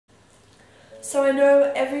So I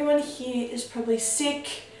know everyone here is probably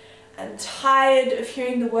sick and tired of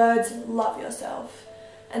hearing the words love yourself.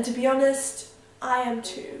 And to be honest, I am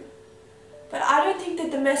too. But I don't think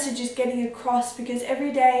that the message is getting across, because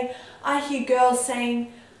every day I hear girls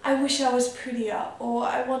saying, I wish I was prettier, or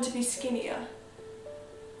I want to be skinnier.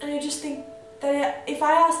 And I just think that if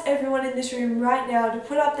I asked everyone in this room right now to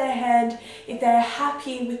put up their hand if they're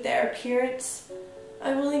happy with their appearance,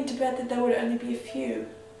 I'm willing to bet that there would only be a few,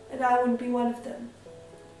 and I wouldn't be one of them.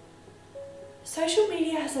 Social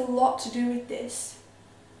media has a lot to do with this.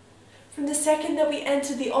 From the second that we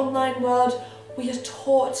enter the online world, we are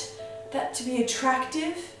taught that to be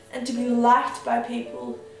attractive and to be liked by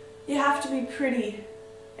people, you have to be pretty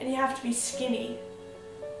and you have to be skinny.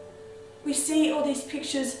 We see all these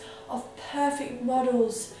pictures of perfect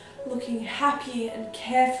models looking happy and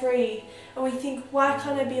carefree, and we think, why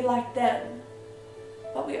can't I be like them?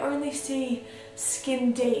 But we only see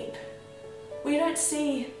skin deep. We don't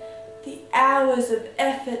see the hours of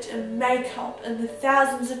effort and makeup and the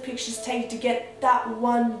thousands of pictures taken to get that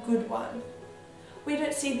one good one. We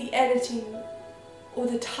don't see the editing or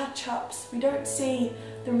the touch-ups. We don't see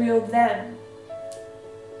the real them.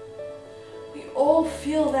 We all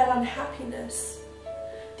feel that unhappiness.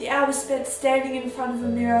 The hours spent standing in front of a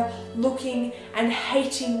mirror looking and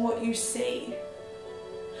hating what you see.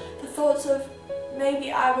 The thoughts of,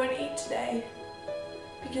 maybe I won't eat today,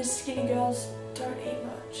 because skinny girls don't eat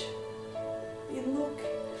much. We look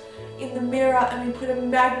in the mirror and we put a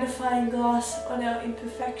magnifying glass on our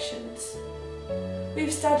imperfections.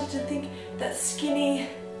 We've started to think that skinny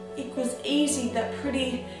equals easy, that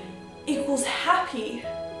pretty equals happy.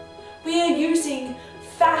 We are using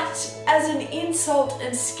fat as an insult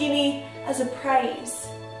and skinny as a praise.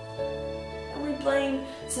 And we blame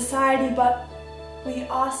society, but we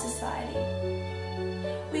are society.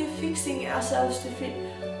 We are fixing ourselves to fit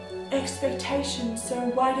expectations, so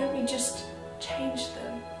why don't we just change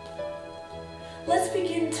them? Let's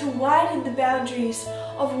begin to widen the boundaries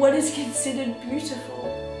of what is considered beautiful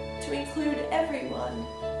to include everyone.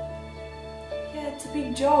 Yeah, it's a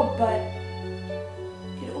big job, but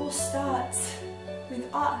it all starts with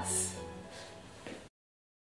us.